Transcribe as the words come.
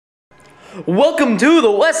Welcome to the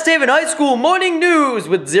West Haven High School Morning News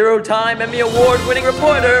with zero-time Emmy Award-winning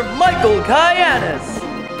reporter Michael Kyanis.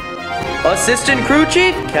 Assistant Crew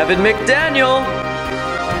Chief Kevin McDaniel.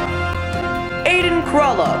 Aiden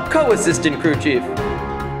Kralla, Co-Assistant Crew Chief.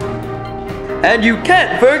 And you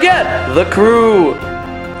can't forget the crew.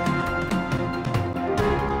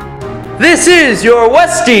 This is your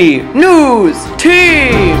Westie News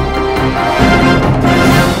Team.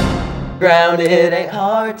 Ground, it ain't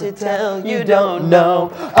hard to tell, you don't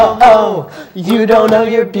know. Oh, you don't know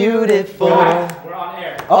you're beautiful. We're on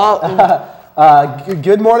air.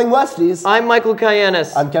 Good morning, Westies. I'm Michael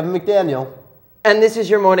Kyanis. I'm Kevin McDaniel. And this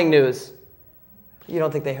is your morning news. You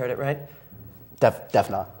don't think they heard it, right?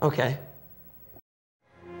 Def not. Okay.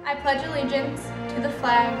 I pledge allegiance to the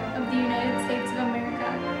flag of the United States of America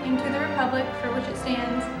and to the republic for which it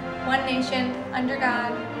stands, one nation, under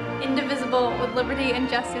God, indivisible, with liberty and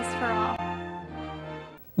justice for all.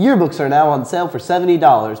 Yearbooks are now on sale for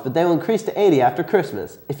 $70, but they will increase to $80 after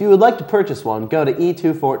Christmas. If you would like to purchase one, go to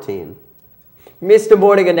E214. Missed a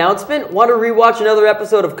morning announcement? Want to rewatch another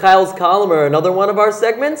episode of Kyle's Column or another one of our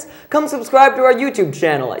segments? Come subscribe to our YouTube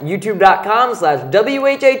channel at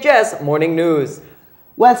youtube.com/WHHS Morning News.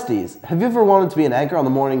 Westies, have you ever wanted to be an anchor on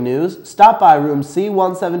the morning news? Stop by room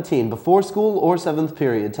C117 before school or 7th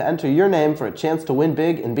period to enter your name for a chance to win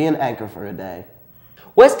big and be an anchor for a day.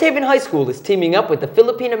 West Haven High School is teaming up with the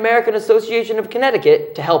Philippine American Association of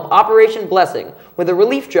Connecticut to help Operation Blessing with a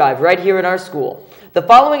relief drive right here in our school. The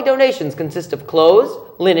following donations consist of clothes,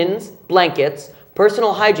 linens, blankets,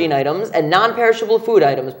 personal hygiene items, and non-perishable food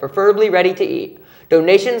items, preferably ready to eat.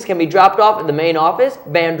 Donations can be dropped off at the main office,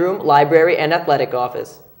 band room, library, and athletic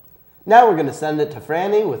office. Now we're going to send it to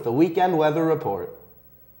Franny with the weekend weather report.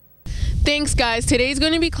 Thanks, guys. Today's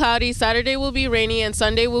going to be cloudy, Saturday will be rainy, and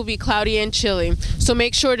Sunday will be cloudy and chilly. So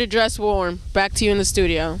make sure to dress warm. Back to you in the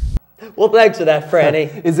studio. Well, thanks for that,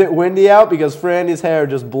 Franny. Is it windy out? Because Franny's hair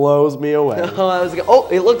just blows me away. Oh,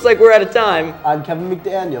 it looks like we're out of time. I'm Kevin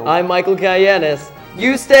McDaniel. I'm Michael Kyanis.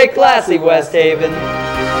 You stay classy, West Haven.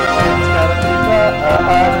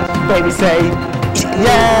 Baby say,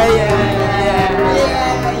 yeah, yeah.